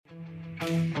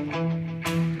G'day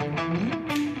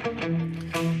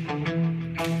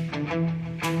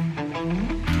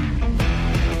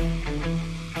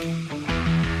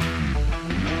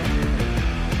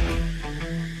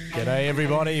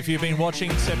everybody. If you've been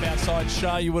watching Step Outside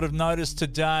Show, you would have noticed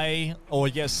today or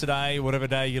yesterday, whatever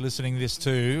day you're listening this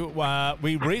to,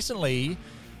 we recently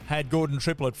had Gordon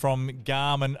Triplett from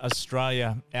Garmin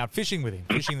Australia out fishing with him,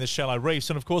 fishing the shallow reefs.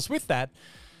 And of course with that,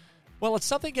 well, it's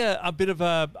something a bit of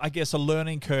a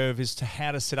learning curve as to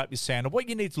how to set up your sounder, what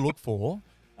you need to look for.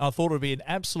 I thought it would be an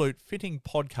absolute fitting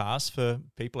podcast for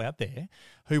people out there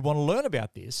who want to learn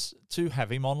about this to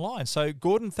have him online. So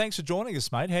Gordon, thanks for joining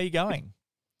us, mate. How are you going?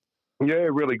 Yeah,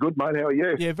 really good, mate. How are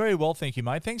you? Yeah, very well, thank you,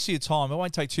 mate. Thanks for your time. I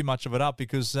won't take too much of it up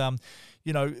because, the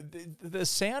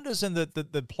sounders and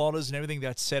the plotters and everything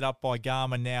that's set up by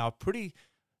Garmin now are pretty,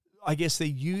 I guess, they're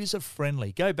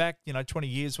user-friendly. Go back, 20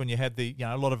 years when you had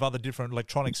a lot of other different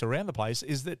electronics around the place,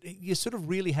 is that you sort of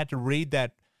really had to read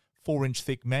that 4-inch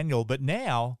thick manual, but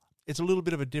now it's a little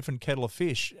bit of a different kettle of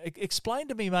fish. Explain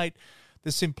to me, mate,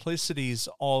 the simplicities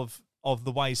of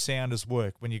the way sounders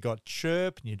work when you got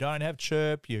chirp and you don't have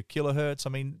chirp, your kilohertz.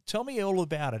 I mean, tell me all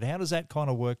about it. How does that kind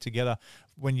of work together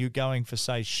when you're going for,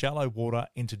 say, shallow water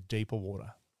into deeper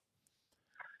water?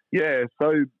 Yeah,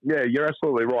 you're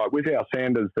absolutely right. With our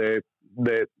sounders, they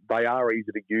are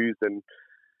easy to use, and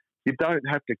you don't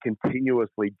have to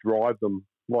continuously drive them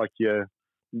like you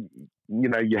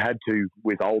had to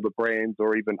with older brands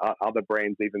or even other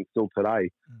brands even still today.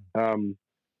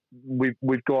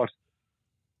 We've got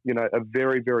a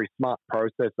very, very smart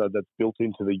processor that's built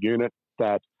into the unit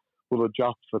that will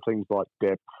adjust for things like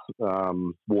depth,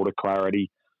 water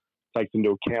clarity, takes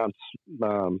into account,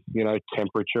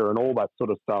 temperature and all that sort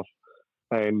of stuff.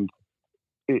 And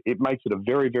it makes it a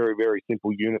very, very, very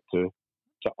simple unit to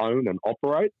own and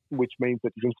operate, which means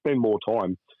that you can spend more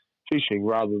time fishing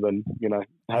rather than,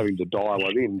 having to dial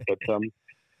it in.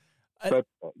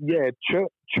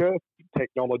 Chirp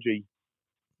technology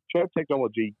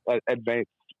advanced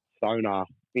sonar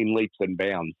in leaps and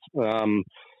bounds.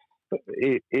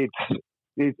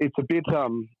 It's a bit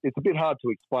hard to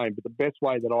explain, but the best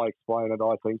way that I explain it,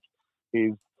 I think,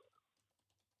 is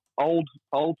old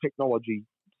technology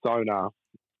sonar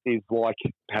is like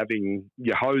having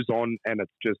your hose on and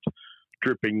it's just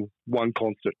dripping one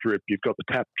constant drip. You've got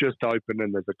the tap just open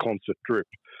and there's a constant drip.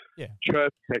 Yeah.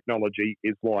 Chirp technology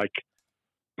is like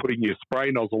putting your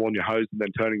spray nozzle on your hose and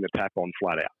then turning the tap on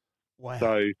flat out. Wow.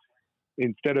 So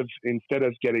instead of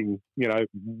getting,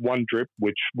 one drip,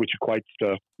 which equates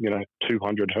to,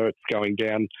 200 hertz going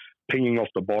down, pinging off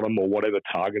the bottom or whatever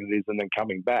target it is, and then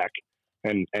coming back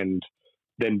and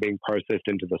then being processed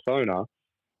into the sonar,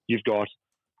 you've got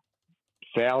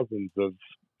thousands of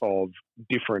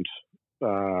different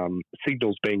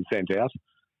signals being sent out,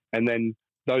 and then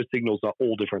those signals are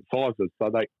all different sizes,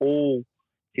 so they all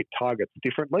hit targets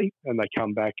differently, and they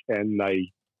come back and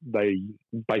they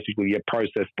basically get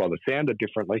processed by the sounder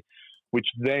differently, which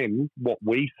then what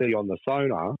we see on the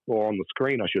sonar, or on the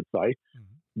screen I should say,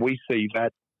 we see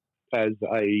that as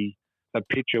a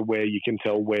picture where you can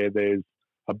tell where there's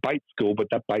a bait school, but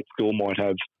that bait school might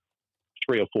have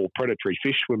 3 or 4 predatory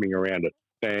fish swimming around it.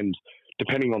 And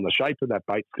depending on the shape of that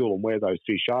bait school and where those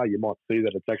fish are, you might see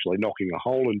that it's actually knocking a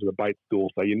hole into the bait school,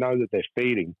 so you know that they're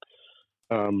feeding.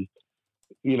 In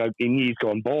years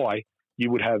gone by,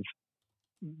 you would have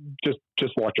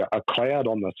just like a cloud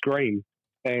on the screen,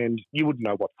 and you wouldn't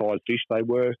know what size fish they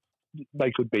were.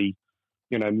 They could be,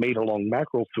 metre-long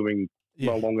mackerel swimming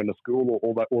along in a school,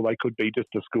 or they could be just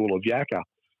a school of yakka.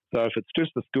 So if it's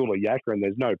just a school of yakka and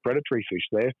there's no predatory fish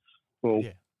there, well,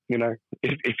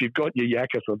 if you've got your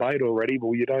yakka for bait already,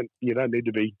 well, you don't need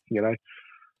to be,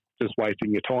 just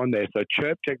wasting your time there. So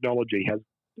chirp technology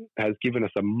has given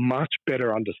us a much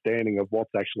better understanding of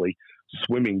what's actually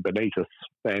swimming beneath us,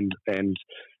 and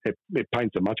it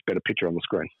paints a much better picture on the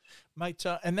screen, mate.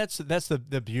 And that's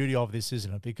the beauty of this,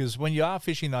 isn't it? Because when you are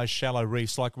fishing those shallow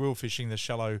reefs, like we were fishing the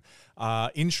shallow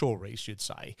inshore reefs, you'd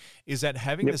say, is that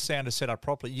having the sounder set up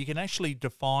properly, you can actually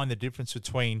define the difference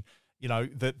between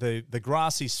the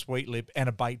grassy sweet lip and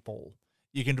a bait ball.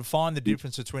 You can define the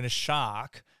difference between a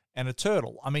shark and a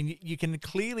turtle. I mean, you can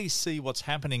clearly see what's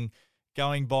happening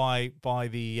going by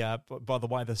the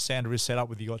way the sounder is set up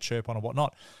with your chirp on and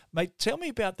whatnot. Mate, tell me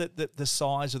about the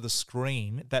size of the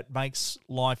screen that makes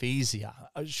life easier.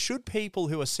 Should people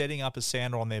who are setting up a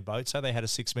sounder on their boat, say they had a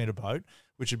 6-metre boat,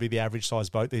 which would be the average size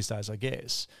boat these days, I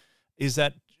guess,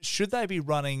 should they be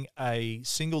running a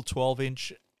single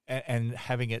 12-inch and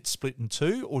having it split in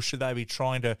two, or should they be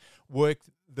trying to work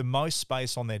the most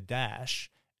space on their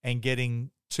dash and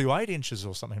getting to 8 inches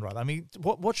or something, right? I mean,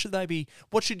 what should they be?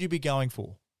 What should you be going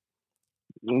for?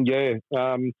 Yeah.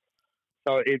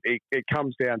 So it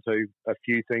comes down to a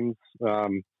few things.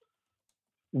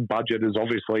 Budget is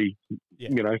obviously,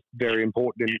 very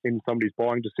important in somebody's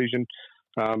buying decision.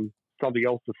 Something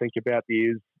else to think about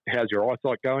is how's your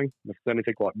eyesight going? If it's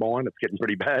anything like mine, it's getting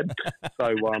pretty bad.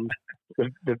 So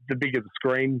the bigger the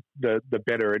screen, the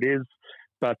better it is.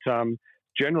 But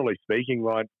generally speaking,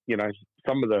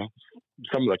 some of the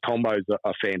combos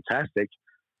are fantastic,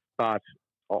 but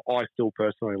I still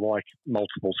personally like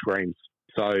multiple screens.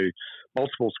 So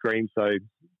multiple screens. So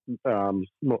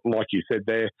like you said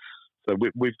there, so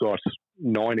we've got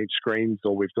 9-inch screens,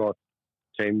 or we've got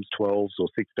 10s, 12s, or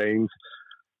 16s.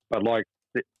 But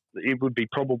it would be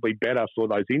probably better for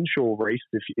those inshore reefs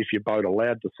if your boat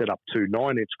allowed to set up 2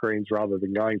 9-inch screens rather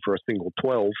than going for a single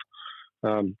 12.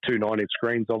 2 9-inch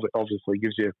screens obviously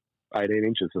gives you 18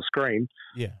 inches of screen.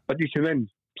 Yeah. But you can then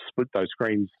split those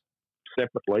screens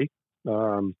separately.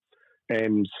 And,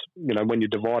 when you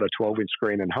divide a 12-inch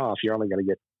screen in half, you're only going to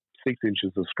get 6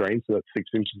 inches of screen, so that's 6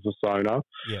 inches of sonar,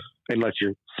 unless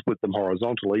you split them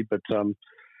horizontally. But,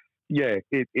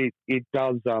 it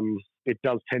does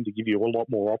tend to give you a lot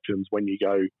more options when you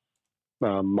go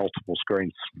multiple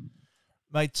screens.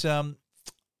 Mate,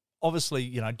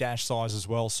 obviously, dash size as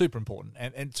well, super important.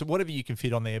 And so whatever you can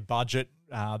fit on their budget,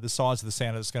 the size of the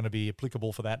sounder that's going to be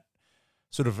applicable for that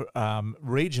sort of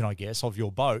region, I guess, of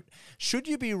your boat. Should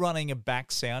you be running a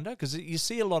back sounder? Because you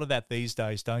see a lot of that these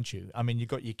days, don't you? I mean, you've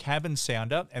got your cabin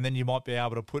sounder, and then you might be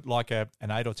able to put like an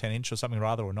 8 or 10 inch or something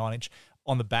rather, or 9 inch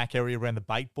on the back area around the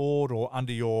bait board, or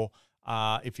under your,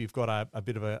 if you've got a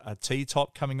bit of a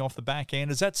T-top coming off the back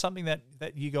end. Is that something that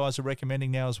you guys are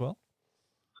recommending now as well?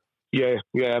 Yeah,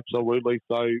 absolutely.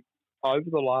 So over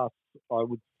the last, I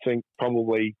would think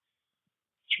probably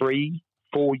 3-4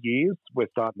 years, we're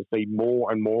starting to see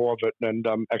more and more of it. And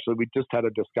actually, we just had a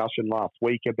discussion last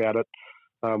week about it.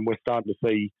 We're starting to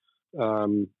see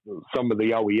some of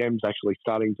the OEMs actually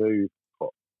starting to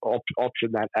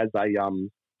option that as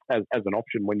an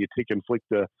option when you tick and flick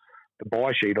the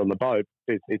buy sheet on the boat.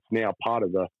 It's now part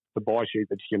of the buy sheet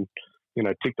that you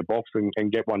can tick the box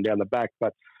and get one down the back.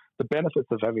 But the benefits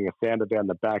of having a sounder down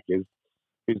the back is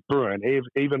brilliant.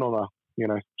 Even on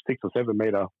a 6 or 7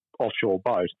 meter offshore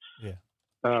boat.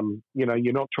 Yeah.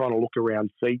 You're not trying to look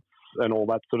around seats and all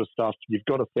that sort of stuff. You've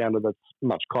got a sounder that's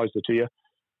much closer to you.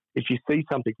 If you see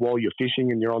something while you're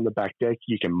fishing and you're on the back deck,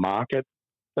 you can mark it.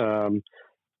 For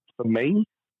me,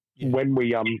 when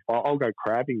I'll go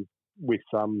crabbing with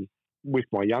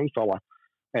my young fella,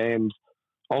 and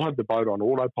I'll have the boat on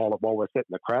autopilot while we're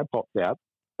setting the crab pots out,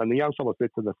 and the young fella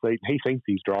sits in the seat. He thinks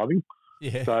he's driving,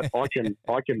 so I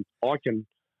can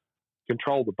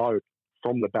control the boat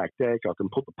from the back deck. I can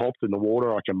put the pops in the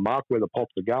water. I can mark where the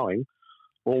pops are going,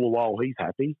 all the while he's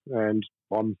happy, and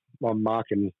I'm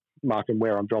marking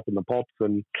where I'm dropping the pops,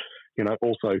 and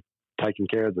also taking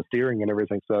care of the steering and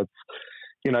everything. So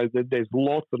it's there's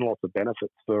lots and lots of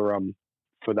benefits for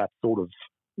that sort of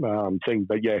thing.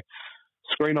 But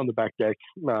screen on the back deck,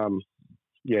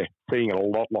 seeing it a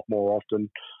lot more often.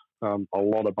 A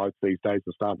lot of boats these days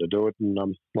are starting to do it,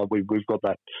 and we've got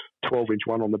that 12-inch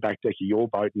one on the back deck of your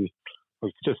boat, and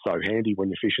it's just so handy when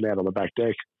you're fishing out on the back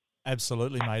deck.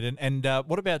 Absolutely, mate. And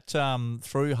what about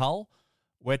through hull,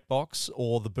 wet box,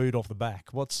 or the boot off the back?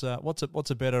 What's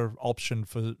a better option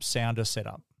for sounder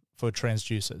setup for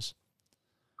transducers?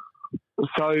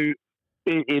 So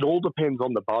it all depends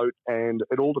on the boat, and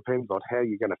it all depends on how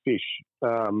you're going to fish.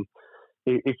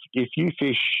 If you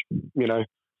fish,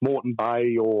 Moreton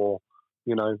Bay or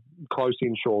close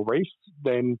inshore reefs,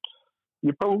 then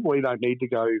you probably don't need to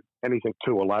go anything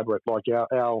too elaborate. Like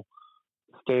our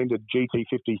standard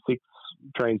GT56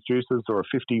 transducers or a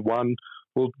 51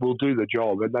 will do the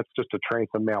job, and that's just a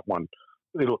transom mount one.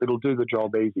 It'll do the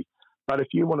job easy. But if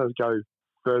you want to go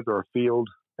further afield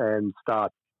and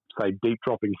start, say, deep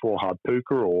dropping for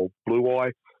Harpooka or Blue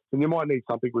Eye, then you might need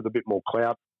something with a bit more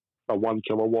clout, a 1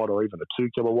 kilowatt or even a 2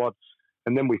 kilowatt.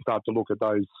 And then we start to look at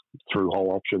those through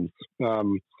hole options.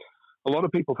 A lot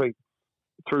of people think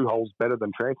through hole's better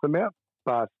than transom mount,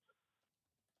 but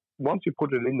once you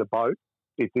put it in the boat,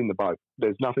 it's in the boat.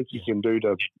 There's nothing you can do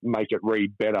to make it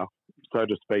read better, so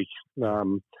to speak.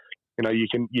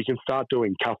 You can start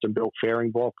doing custom built fairing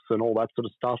blocks and all that sort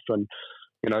of stuff, and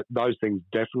those things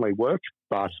definitely work.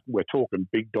 But we're talking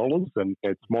big dollars, and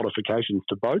it's modifications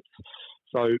to boats.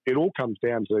 So it all comes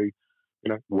down to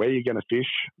where you're going to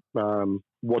fish,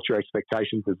 what your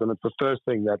expectations is, and it's the first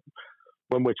thing that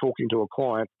when we're talking to a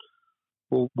client,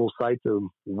 we'll say to them,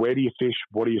 where do you fish?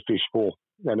 What do you fish for?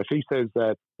 And if he says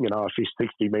that, I fish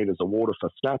 60 metres of water for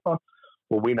snapper,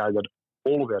 well, we know that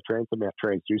all of our transom mount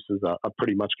transducers are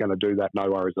pretty much going to do that, no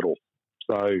worries at all.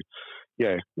 So,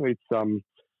 yeah, it's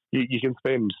you can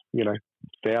spend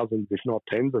thousands, if not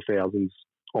tens of thousands,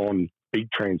 on big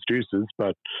transducers,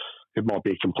 but it might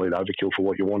be a complete overkill for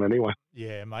what you want anyway.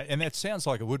 Yeah, mate, and that sounds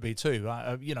like it would be too.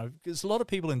 Because a lot of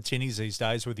people in tinnies these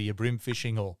days, whether you're brim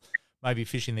fishing or maybe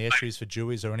fishing the estuaries for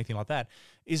dewies or anything like that,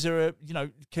 is there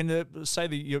say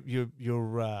that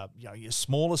your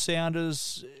smaller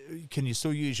sounders, can you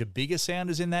still use your bigger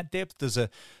sounders in that depth? Does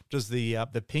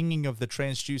the pinging of the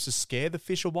transducer scare the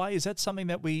fish away? Is that something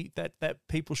that that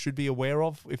people should be aware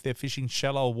of if they're fishing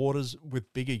shallower waters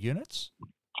with bigger units?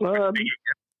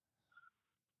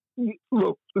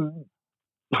 Look,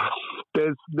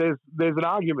 there's an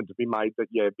argument to be made that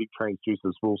big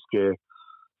transducers will scare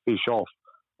fish off.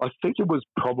 I think it was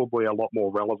probably a lot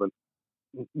more relevant,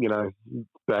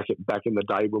 back in the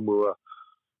day when we were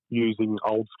using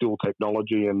old school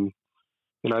technology, and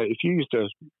if you used to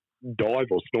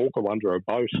dive or snorkel under a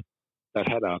boat that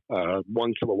had a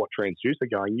 1 kilowatt transducer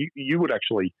going,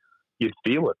 you'd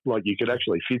feel it, like you could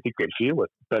actually physically feel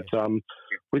it. But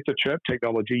with the chirp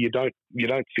technology, you don't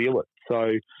feel it.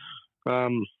 So I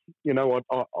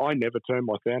never turn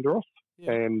my sounder off,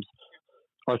 and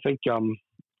I think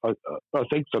I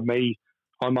think for me,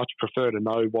 I much prefer to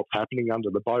know what's happening under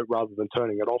the boat rather than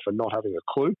turning it off and not having a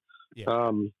clue.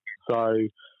 Yeah.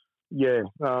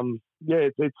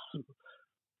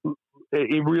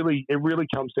 It really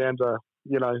comes down to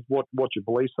what your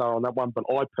beliefs are on that one. But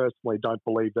I personally don't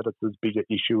believe that it's as big an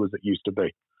issue as it used to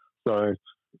be. So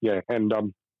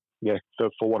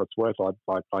for what it's worth,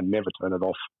 I never turn it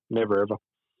off, never ever.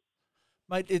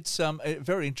 Mate, it's a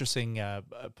very interesting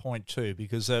point too,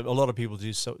 because a lot of people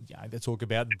do they talk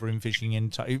about brim fishing,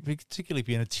 particularly if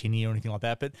you're in a tinny or anything like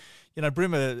that. But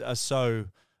brim are so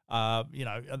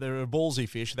they're a ballsy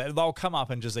fish. They'll come up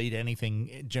and just eat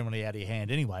anything generally out of your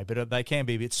hand anyway. But they can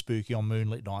be a bit spooky on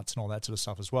moonlit nights and all that sort of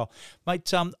stuff as well,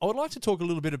 mate. I would like to talk a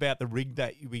little bit about the rig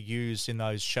that we use in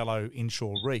those shallow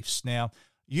inshore reefs. Now,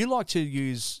 you like to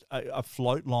use a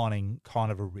float lining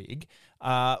kind of a rig.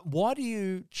 Why do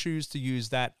you choose to use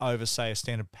that over, say, a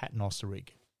standard paternoster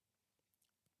rig?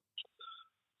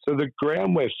 So the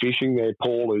ground we're fishing there,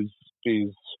 Paul,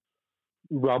 is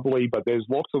rubbly, but there's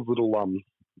lots of little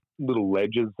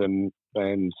ledges and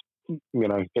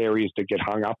areas to get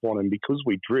hung up on. And because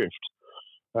we drift,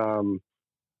 if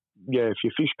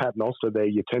you fish paternoster there,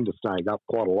 you tend to snag up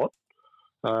quite a lot.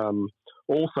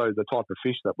 Also, the type of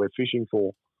fish that we're fishing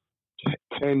for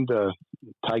tend to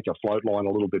take a float line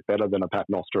a little bit better than a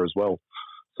paternoster as well.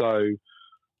 So,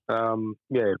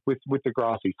 with the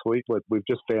grassy sweetlet, we've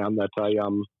just found that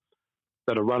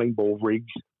a running ball rig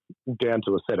down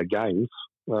to a set of gains,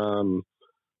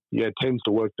 tends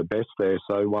to work the best there.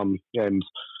 So,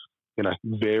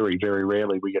 very, very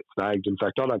rarely we get snagged. In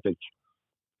fact, I don't think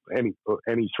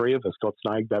any three of us got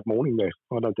snagged that morning there.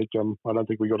 I don't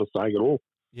think we got a snag at all.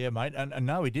 Yeah, mate, and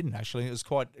no, we didn't actually. It was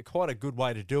quite a good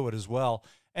way to do it as well,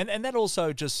 and that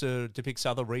also just depicts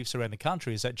other reefs around the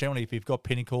country. Is that generally if you've got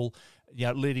pinnacle,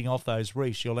 leading off those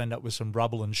reefs, you'll end up with some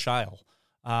rubble and shale.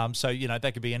 So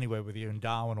that could be anywhere, whether you're in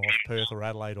Darwin or Perth or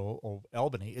Adelaide or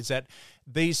Albany. Is that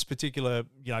these particular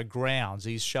grounds,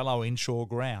 these shallow inshore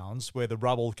grounds where the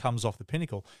rubble comes off the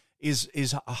pinnacle, is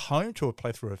a home to a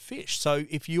plethora of fish. So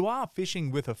if you are fishing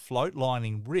with a float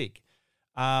lining rig,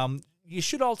 you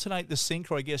should alternate the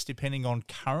sinker, I guess, depending on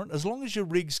current, as long as your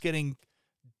rig's getting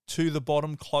to the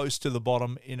bottom, close to the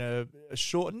bottom in a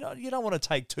short. No, you don't want to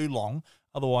take too long,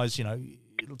 otherwise,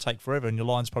 it'll take forever, and your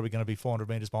line's probably going to be 400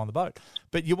 metres behind the boat.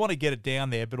 But you want to get it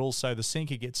down there, but also the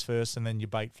sinker gets first, and then your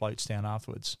bait floats down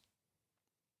afterwards.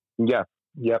 Yeah,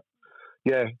 yep,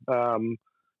 yeah.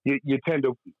 You tend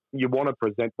to want to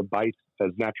present the bait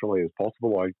as naturally as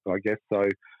possible, I guess. So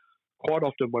quite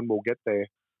often when we'll get there.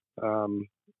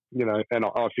 And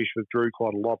I fish with Drew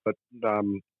quite a lot, but,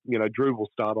 Drew will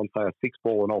start on, say, a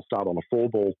 6-ball and I'll start on a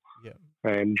 4-ball. Yeah.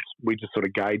 And we just sort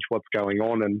of gauge what's going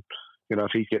on. And,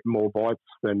 if he's getting more bites,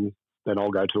 then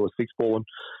I'll go to a 6-ball. And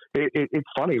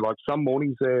it's funny, like some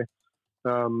mornings there,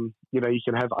 you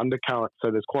can have undercurrent.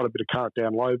 So there's quite a bit of current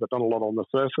down low, but not a lot on the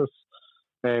surface.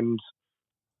 And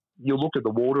you look at the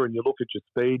water and you look at your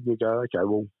speed and you go, okay,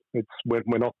 well,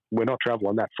 we're not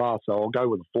traveling that fast. So I'll go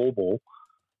with a 4-ball.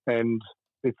 And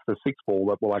it's the 6-ball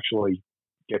that will actually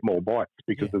get more bites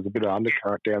because there's a bit of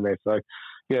undercurrent down there. So,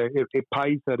 it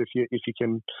pays that if you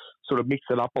can sort of mix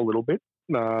it up a little bit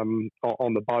on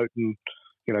the boat and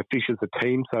fish as a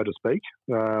team, so to speak.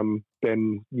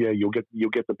 Then you'll get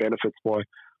the benefits by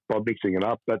mixing it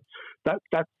up. But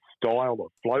that style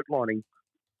of float lining,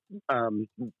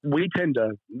 we tend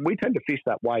to fish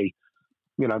that way,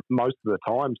 most of the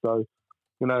time. So,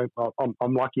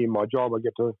 I'm lucky in my job. I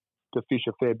get to to fish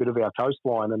a fair bit of our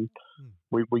coastline, and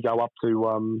we go up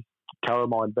to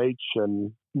Curramine Beach,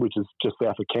 and which is just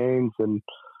south of Cairns, and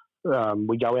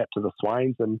we go out to the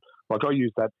Swains, and like I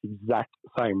use that exact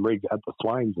same rig at the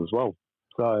Swains as well.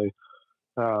 So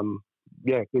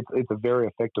it's a very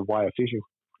effective way of fishing.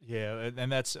 Yeah,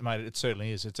 and that's, mate, it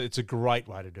certainly is. It's a great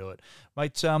way to do it.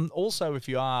 Mate, also, if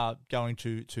you are going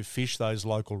to fish those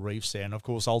local reefs there, and of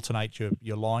course alternate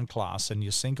your line class and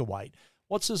your sinker weight,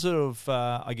 what's the sort of,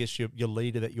 I guess, your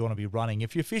leader that you want to be running?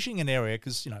 If you're fishing an area,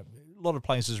 because, a lot of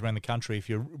places around the country, if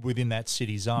you're within that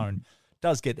city zone,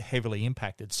 does get heavily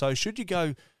impacted. So should you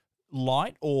go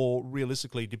light, or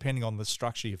realistically, depending on the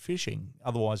structure you're fishing,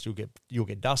 otherwise you'll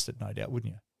get dusted, no doubt,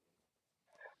 wouldn't you?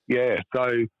 Yeah,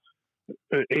 so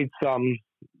it's the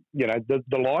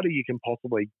lighter you can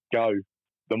possibly go,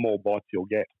 the more bites you'll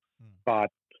get. But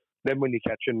then when you're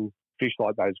catching fish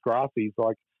like those grassies,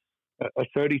 like a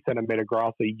 30 centimetre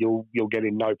grassie, you'll get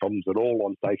in no problems at all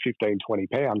on, say, 15, 20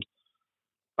 pounds.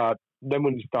 Then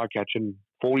when you start catching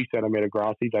 40 centimetre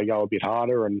grassies, they go a bit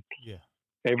harder, and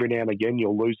every now and again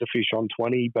you'll lose a fish on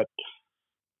 20. But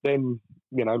then,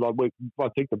 I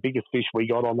think the biggest fish we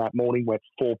got on that morning went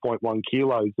 4.1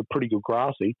 kilos, a pretty good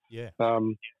grassie. Yeah.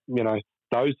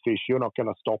 Those fish, you're not going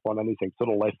to stop on anything sort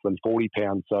of less than 40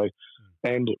 pounds. So,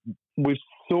 and we've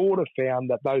sort of found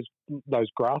that those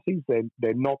grassies,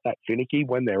 they're not that finicky.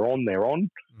 When they're on, they're on.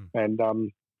 And,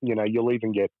 you'll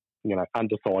even get,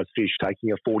 undersized fish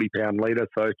taking a 40-pound leader.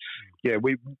 So, yeah,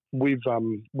 we've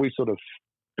sort of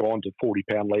gone to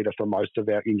 40-pound leader for most of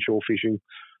our inshore fishing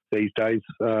these days.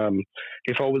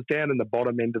 If I was down in the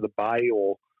bottom end of the bay,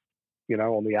 or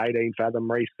on the 18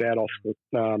 fathom reefs out off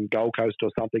the Gold Coast or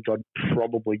something, I'd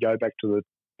probably go back to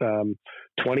the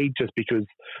 20, just because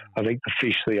I think the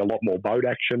fish see a lot more boat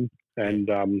action, and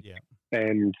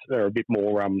they're a bit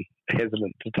more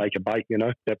hesitant to take a bait.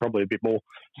 They're probably a bit more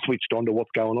switched on to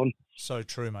what's going on. So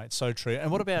true, mate. So true. And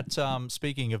what about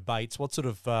speaking of baits? What sort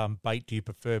of bait do you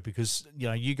prefer? Because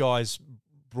you guys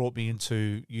brought me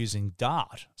into using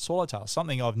dart swallowtail,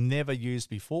 something I've never used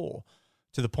before,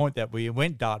 to the point that we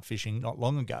went dart fishing not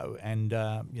long ago, and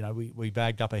we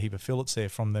bagged up a heap of fillets there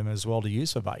from them as well to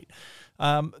use for bait.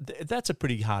 That's a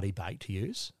pretty hardy bait to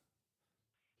use.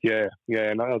 Yeah,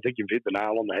 and I think you've hit the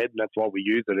nail on the head, and that's why we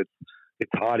use it.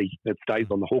 It's hardy. It stays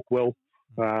on the hook well.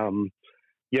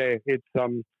 It's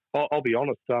I'll be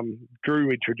honest.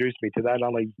 Drew introduced me to that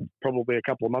only probably a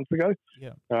couple of months ago.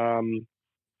 Yeah.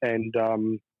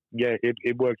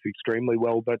 It works extremely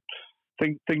well. But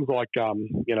things like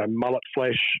mullet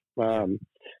flesh,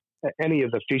 any of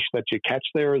the fish that you catch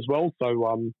there as well.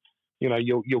 So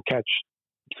you'll catch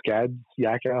scads,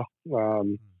 yakka,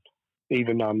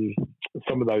 even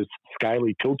some of those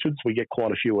scaly pilchards. We get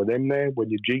quite a few of them there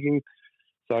when you're jigging.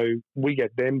 So we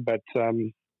get them, but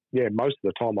most of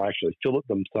the time I actually fillet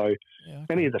them. So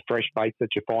any of the fresh baits that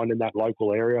you find in that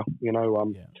local area,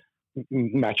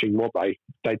 matching what they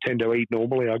tend to eat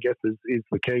normally, I guess, is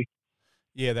the key.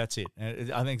 Yeah, that's it.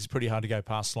 I think it's pretty hard to go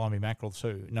past slimy mackerel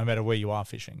too, no matter where you are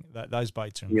fishing. Those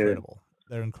baits are incredible. Yeah.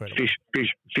 They're incredible.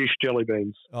 Fish jelly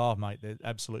beans. Oh, mate, they're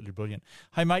absolutely brilliant.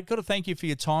 Hey, mate, got to thank you for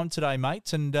your time today,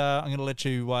 mate, and I'm going to let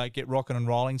you get rocking and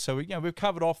rolling. So, we've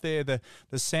covered off there the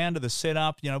sound of the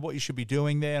setup, what you should be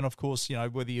doing there, and, of course,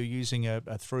 whether you're using a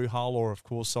through hull or, of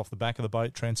course, off the back of the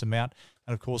boat, transom mount,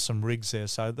 and, of course, some rigs there.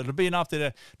 So that'll be enough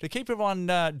to keep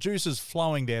everyone juices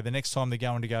flowing there the next time they're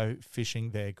going to go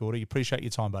fishing there, Gordy. Appreciate your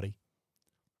time, buddy.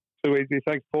 Too easy.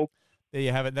 Thanks, Paul. There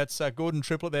you have it. That's Gordon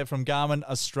Triplett there from Garmin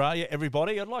Australia.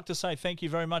 Everybody, I'd like to say thank you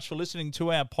very much for listening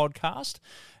to our podcast.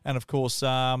 And, of course,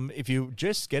 if you're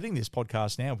just getting this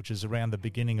podcast now, which is around the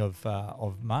beginning of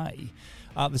May,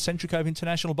 the Century Cove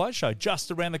International Boat Show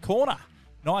just around the corner,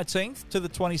 19th to the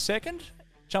 22nd.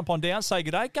 Jump on down, say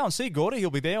good day. Go and see Gordy. He'll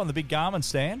be there on the big Garmin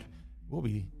stand. We'll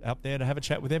be up there to have a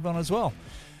chat with everyone as well.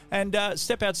 And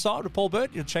step outside with Paul Burt.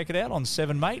 You'll check it out on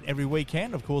 7 Mate every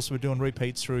weekend. Of course, we're doing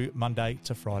repeats through Monday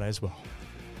to Friday as well.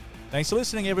 Thanks for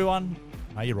listening, everyone.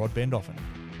 May your rod bend often.